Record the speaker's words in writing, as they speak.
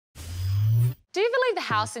Do you ever leave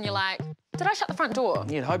the house and you're like, did I shut the front door?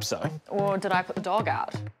 You'd hope so. Or did I put the dog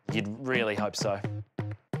out? You'd really hope so.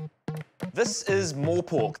 This is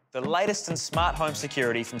Morepork, the latest in smart home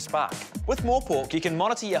security from Spark. With Morepork, you can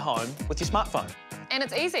monitor your home with your smartphone. And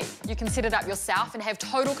it's easy. You can set it up yourself and have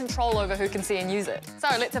total control over who can see and use it. So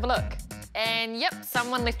let's have a look. And yep,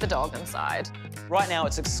 someone left the dog inside. Right now,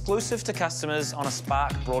 it's exclusive to customers on a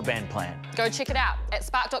Spark broadband plan. Go check it out at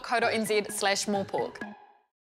spark.co.nz/Morepork.